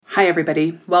Hi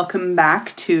everybody, welcome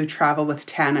back to Travel with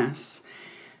Tanis.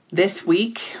 This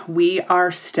week we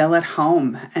are still at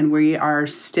home and we are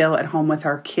still at home with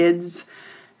our kids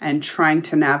and trying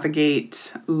to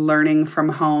navigate learning from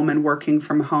home and working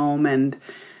from home, and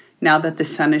now that the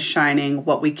sun is shining,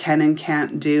 what we can and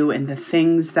can't do and the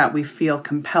things that we feel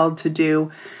compelled to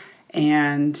do,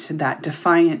 and that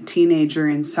defiant teenager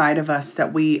inside of us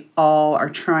that we all are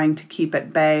trying to keep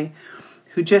at bay,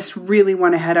 who just really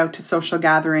want to head out to social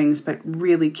gatherings but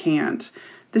really can't.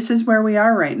 This is where we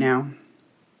are right now.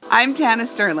 I'm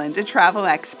Tanis Sterland, a travel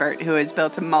expert who has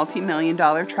built a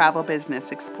multi-million-dollar travel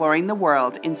business exploring the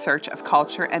world in search of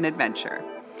culture and adventure.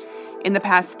 In the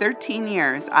past 13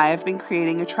 years, I have been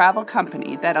creating a travel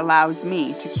company that allows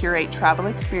me to curate travel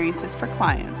experiences for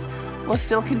clients while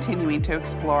still continuing to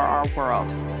explore our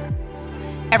world.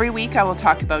 Every week I will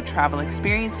talk about travel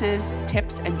experiences,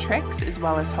 tips and tricks, as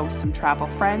well as host some travel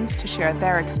friends to share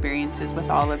their experiences with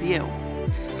all of you.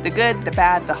 The good, the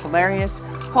bad, the hilarious,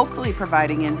 hopefully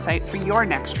providing insight for your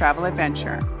next travel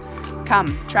adventure.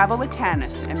 Come, travel with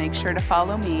Tanis, and make sure to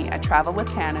follow me at Travel with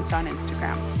Tanis on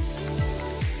Instagram.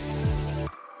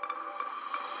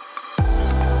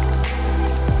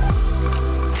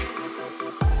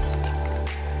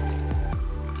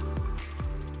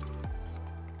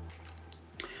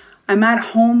 I'm at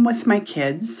home with my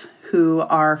kids who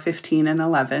are 15 and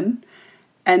 11,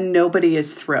 and nobody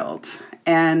is thrilled.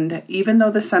 And even though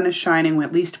the sun is shining,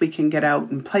 at least we can get out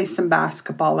and play some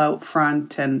basketball out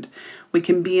front, and we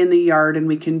can be in the yard and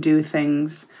we can do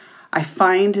things. I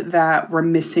find that we're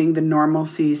missing the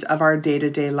normalcies of our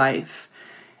day-to-day life.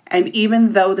 And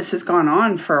even though this has gone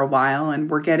on for a while and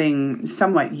we're getting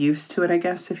somewhat used to it, I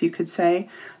guess, if you could say,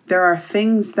 there are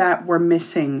things that we're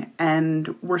missing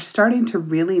and we're starting to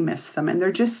really miss them. And they're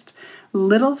just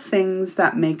little things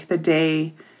that make the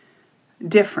day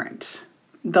different.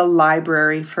 The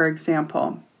library, for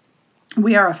example.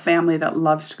 We are a family that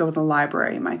loves to go to the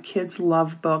library. My kids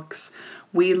love books.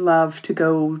 We love to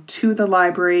go to the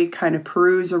library, kind of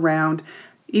peruse around,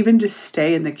 even just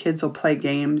stay, and the kids will play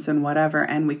games and whatever,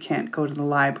 and we can't go to the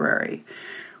library.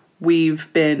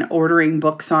 We've been ordering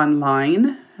books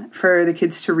online for the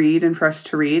kids to read and for us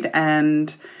to read,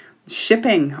 and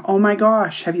shipping. Oh my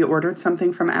gosh, have you ordered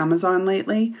something from Amazon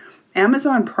lately?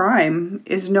 Amazon Prime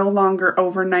is no longer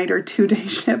overnight or 2-day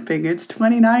shipping. It's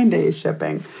 29-day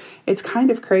shipping. It's kind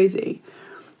of crazy.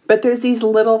 But there's these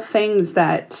little things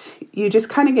that you just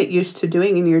kind of get used to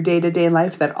doing in your day-to-day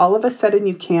life that all of a sudden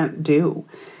you can't do.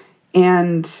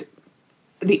 And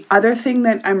the other thing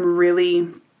that I'm really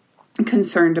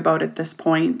concerned about at this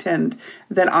point, and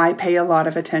that I pay a lot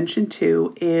of attention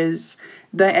to, is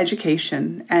the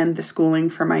education and the schooling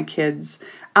for my kids.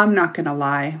 I'm not going to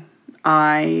lie.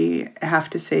 I have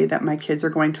to say that my kids are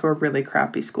going to a really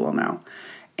crappy school now.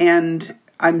 And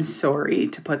I'm sorry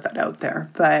to put that out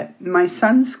there, but my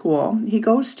son's school, he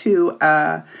goes to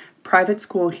a private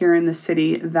school here in the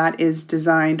city that is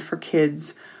designed for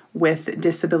kids with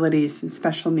disabilities and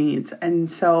special needs. And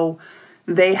so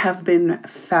they have been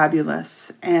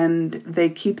fabulous, and they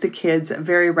keep the kids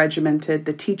very regimented.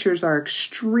 The teachers are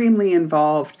extremely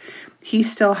involved. He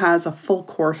still has a full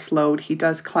course load. He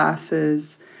does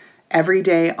classes every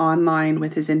day online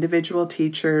with his individual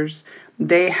teachers.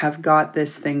 They have got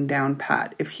this thing down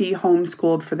pat. If he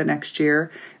homeschooled for the next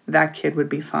year, that kid would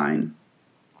be fine.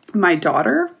 My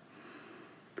daughter,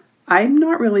 I'm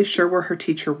not really sure where her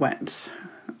teacher went.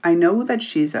 I know that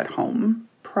she's at home,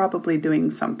 probably doing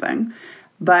something,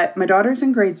 but my daughter's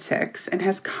in grade 6 and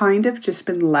has kind of just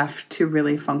been left to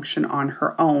really function on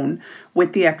her own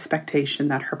with the expectation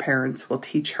that her parents will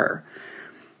teach her.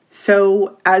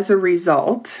 So as a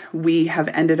result, we have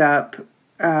ended up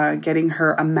getting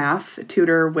her a math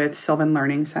tutor with Sylvan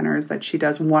Learning Centers that she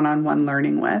does one-on-one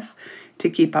learning with to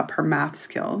keep up her math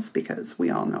skills, because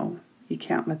we all know you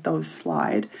can't let those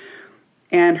slide.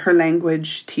 And her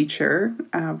language teacher,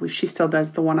 she still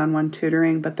does the one-on-one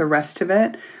tutoring, but the rest of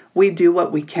it, we do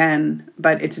what we can,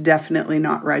 but it's definitely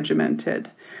not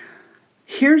regimented.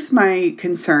 Here's my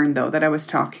concern, though, that I was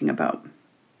talking about.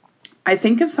 I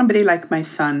think of somebody like my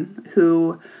son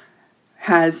who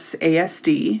has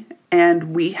ASD,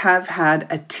 and we have had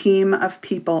a team of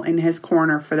people in his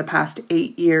corner for the past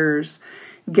 8 years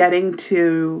getting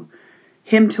to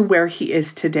him to where he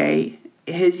is today.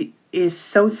 He is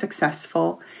so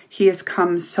successful. He has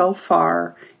come so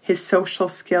far. His social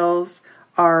skills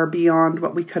are beyond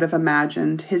what we could have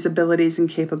imagined. His abilities and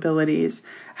capabilities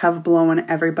have blown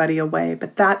everybody away,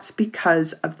 but that's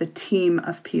because of the team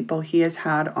of people he has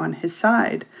had on his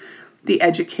side. The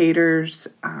educators,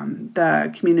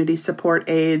 the community support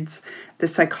aides, the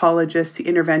psychologists, the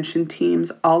intervention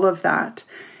teams, all of that.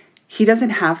 He doesn't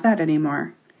have that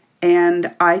anymore.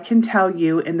 And I can tell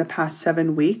you in the past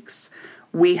 7 weeks,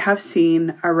 we have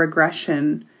seen a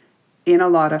regression in a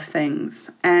lot of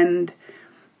things. And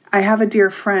I have a dear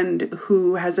friend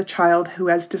who has a child who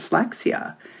has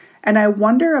dyslexia. And I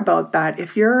wonder about that.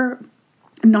 If you're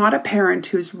not a parent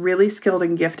who's really skilled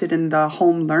and gifted in the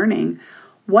home learning,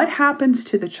 what happens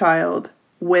to the child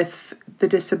with the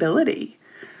disability?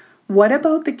 What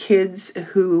about the kids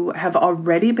who have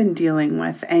already been dealing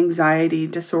with anxiety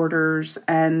disorders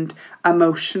and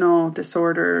emotional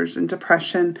disorders and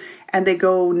depression, and they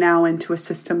go now into a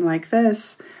system like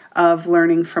this of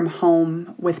learning from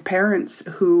home with parents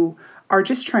who are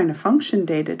just trying to function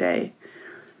day to day?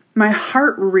 My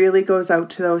heart really goes out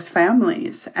to those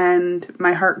families, and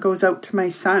my heart goes out to my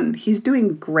son. He's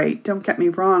doing great, don't get me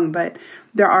wrong, but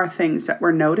there are things that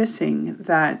we're noticing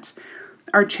that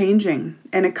are changing,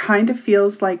 and it kind of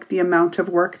feels like the amount of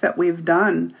work that we've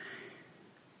done,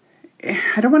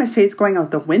 I don't want to say it's going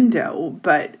out the window,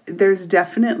 but there's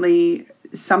definitely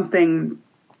something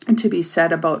to be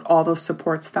said about all those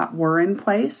supports that were in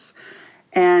place.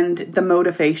 And the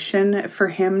motivation for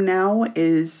him now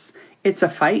is, it's a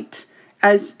fight.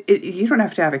 You don't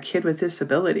have to have a kid with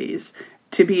disabilities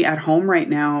to be at home right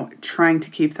now trying to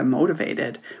keep them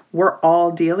motivated. We're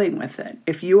all dealing with it.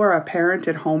 If you are a parent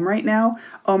at home right now,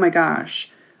 oh my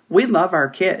gosh, we love our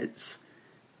kids.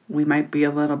 We might be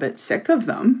a little bit sick of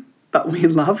them, but we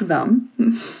love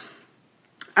them.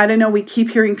 I don't know, we keep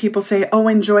hearing people say, oh,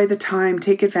 enjoy the time,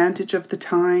 take advantage of the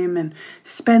time and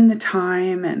spend the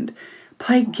time and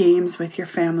play games with your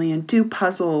family and do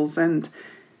puzzles. And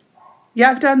yeah,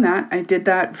 I've done that. I did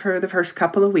that for the first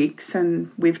couple of weeks,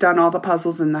 and we've done all the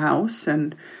puzzles in the house,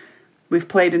 and we've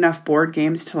played enough board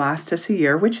games to last us a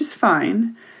year, which is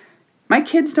fine. My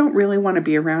kids don't really want to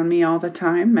be around me all the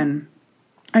time, and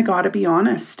I gotta be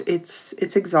honest, it's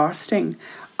exhausting.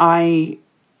 I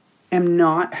am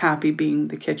not happy being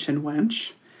the kitchen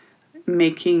wench,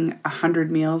 making 100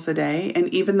 meals a day,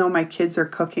 and even though my kids are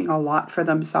cooking a lot for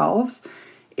themselves,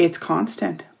 it's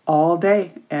constant. All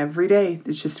day, every day.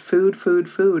 It's just food, food,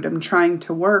 food. I'm trying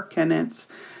to work, and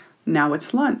now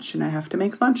it's lunch, and I have to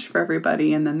make lunch for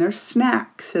everybody. And then there's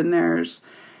snacks, and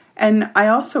I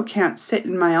also can't sit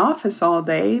in my office all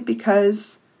day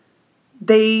because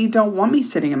they don't want me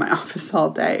sitting in my office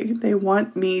all day. They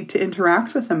want me to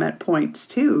interact with them at points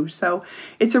too. So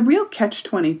it's a real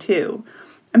catch-22.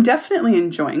 I'm definitely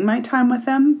enjoying my time with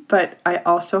them, but I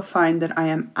also find that I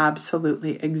am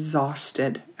absolutely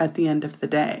exhausted at the end of the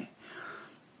day.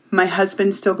 My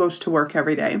husband still goes to work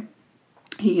every day.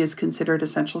 He is considered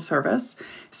essential service,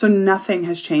 so nothing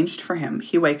has changed for him.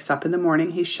 He wakes up in the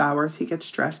morning, he showers, he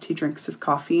gets dressed, he drinks his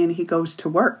coffee, and he goes to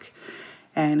work.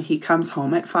 And he comes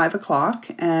home at 5 o'clock,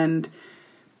 and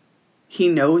he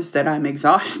knows that I'm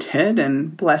exhausted,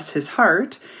 and bless his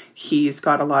heart, he's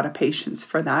got a lot of patience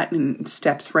for that and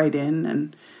steps right in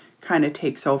and kind of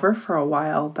takes over for a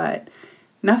while, but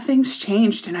nothing's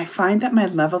changed. And I find that my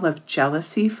level of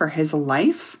jealousy for his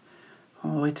life,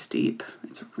 oh, it's deep.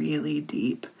 It's really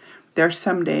deep. There's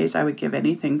some days I would give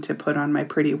anything to put on my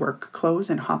pretty work clothes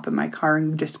and hop in my car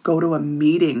and just go to a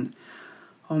meeting.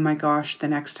 Oh my gosh, the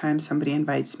next time somebody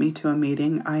invites me to a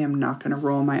meeting, I am not going to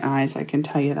roll my eyes, I can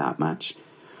tell you that much.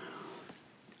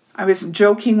 I was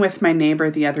joking with my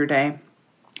neighbor the other day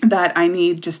that I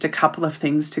need just a couple of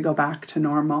things to go back to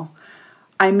normal.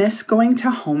 I miss going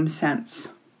to HomeSense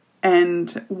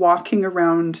and walking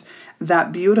around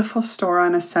that beautiful store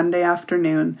on a Sunday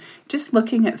afternoon, just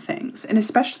looking at things. And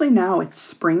especially now it's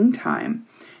springtime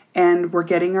and we're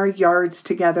getting our yards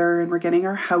together and we're getting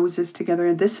our houses together.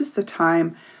 And this is the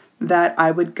time that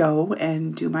I would go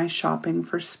and do my shopping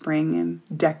for spring and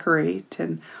decorate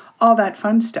and all that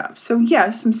fun stuff. So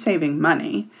yes, I'm saving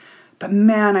money, but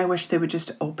man, I wish they would just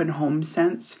open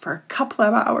HomeSense for a couple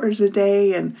of hours a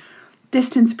day and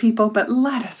distance people, but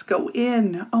let us go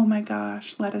in. Oh my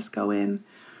gosh, let us go in.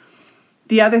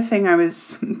 The other thing I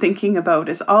was thinking about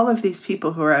is all of these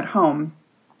people who are at home,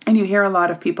 and you hear a lot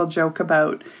of people joke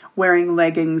about wearing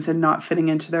leggings and not fitting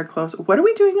into their clothes. What are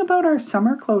we doing about our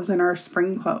summer clothes and our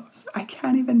spring clothes? I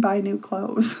can't even buy new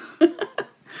clothes.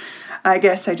 I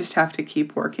guess I just have to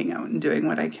keep working out and doing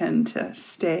what I can to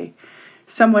stay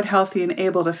somewhat healthy and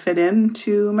able to fit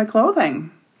into my clothing.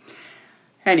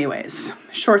 Anyways,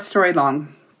 short story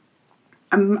long.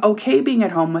 I'm okay being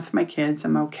at home with my kids.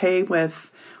 I'm okay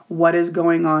with what is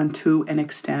going on to an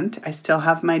extent. I still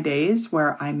have my days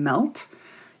where I melt.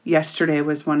 Yesterday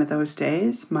was one of those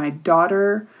days. My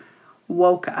daughter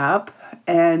woke up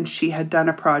and she had done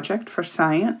a project for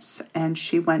science and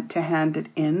she went to hand it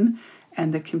in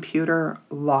and the computer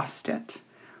lost it.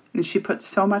 And she put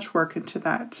so much work into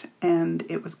that, and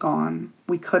it was gone.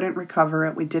 We couldn't recover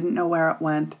it. We didn't know where it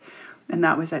went. And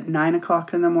that was at 9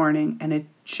 o'clock in the morning, and it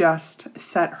just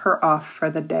set her off for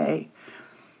the day.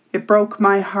 It broke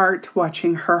my heart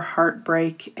watching her heart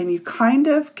break, and you kind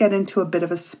of get into a bit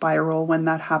of a spiral when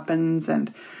that happens,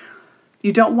 and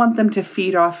you don't want them to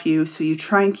feed off you, so you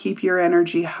try and keep your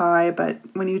energy high, but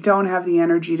when you don't have the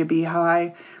energy to be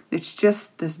high, it's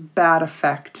just this bad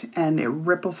effect, and it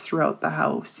ripples throughout the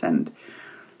house. And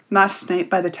last night,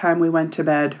 by the time we went to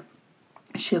bed,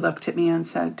 she looked at me and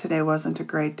said, "Today wasn't a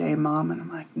great day, Mom." And I'm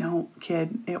like, "No,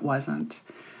 kid, it wasn't.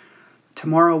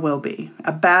 Tomorrow will be.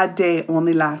 A bad day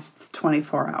only lasts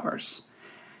 24 hours.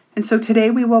 And so today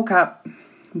we woke up,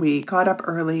 we got up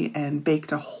early and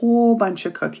baked a whole bunch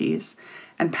of cookies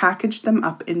and packaged them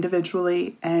up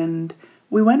individually. And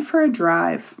we went for a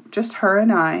drive, just her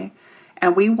and I.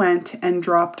 And we went and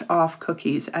dropped off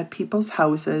cookies at people's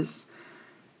houses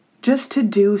just to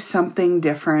do something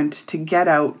different, to get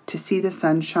out, to see the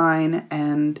sunshine,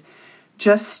 and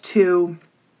just to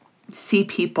see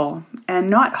people and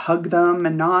not hug them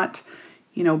and not,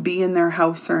 be in their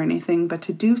house or anything, but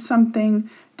to do something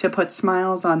to put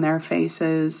smiles on their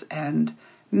faces. And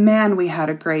man, we had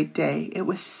a great day. It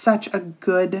was such a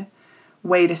good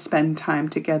way to spend time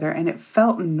together, and it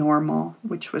felt normal,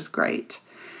 which was great.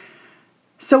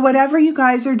 So whatever you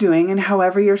guys are doing and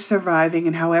however you're surviving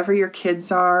and however your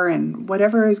kids are and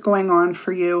whatever is going on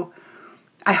for you,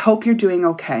 I hope you're doing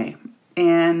okay.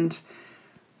 And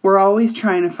we're always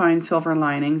trying to find silver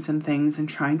linings and things and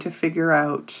trying to figure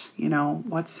out,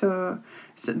 what's the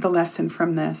lesson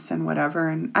from this and whatever.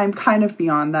 And I'm kind of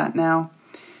beyond that now.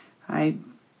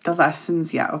 The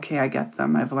lessons, okay, I get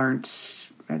them. I've learned.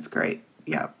 It's great.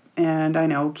 Yeah. And I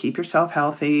know, keep yourself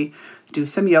healthy, do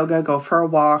some yoga, go for a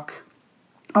walk,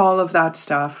 all of that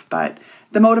stuff. But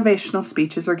the motivational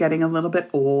speeches are getting a little bit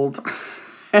old.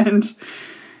 And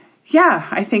yeah,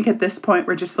 I think at this point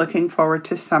we're just looking forward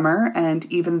to summer. And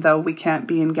even though we can't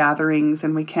be in gatherings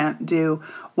and we can't do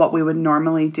what we would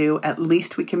normally do, at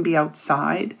least we can be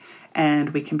outside and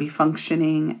we can be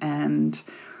functioning and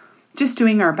just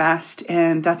doing our best.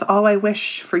 And that's all I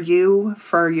wish for you,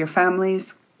 for your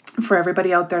families, for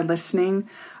everybody out there listening.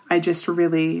 I just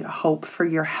really hope for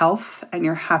your health and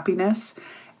your happiness,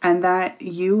 and that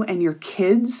you and your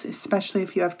kids, especially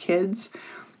if you have kids,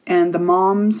 and the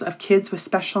moms of kids with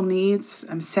special needs,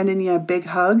 I'm sending you a big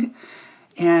hug.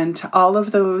 And to all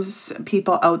of those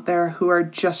people out there who are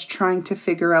just trying to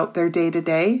figure out their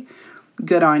day-to-day,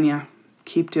 good on you.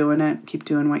 Keep doing it. Keep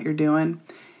doing what you're doing.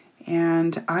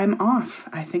 And I'm off.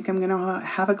 I think I'm going to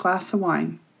have a glass of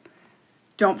wine.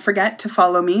 Don't forget to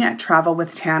follow me at Travel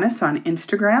with Tanis on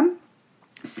Instagram.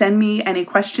 Send me any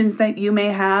questions that you may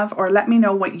have, or let me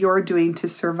know what you're doing to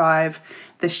survive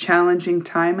this challenging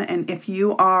time. And if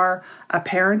you are a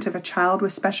parent of a child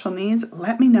with special needs,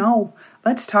 let me know.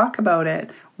 Let's talk about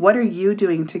it. What are you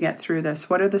doing to get through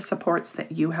this? What are the supports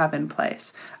that you have in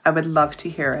place? I would love to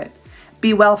hear it.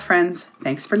 Be well, friends.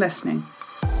 Thanks for listening.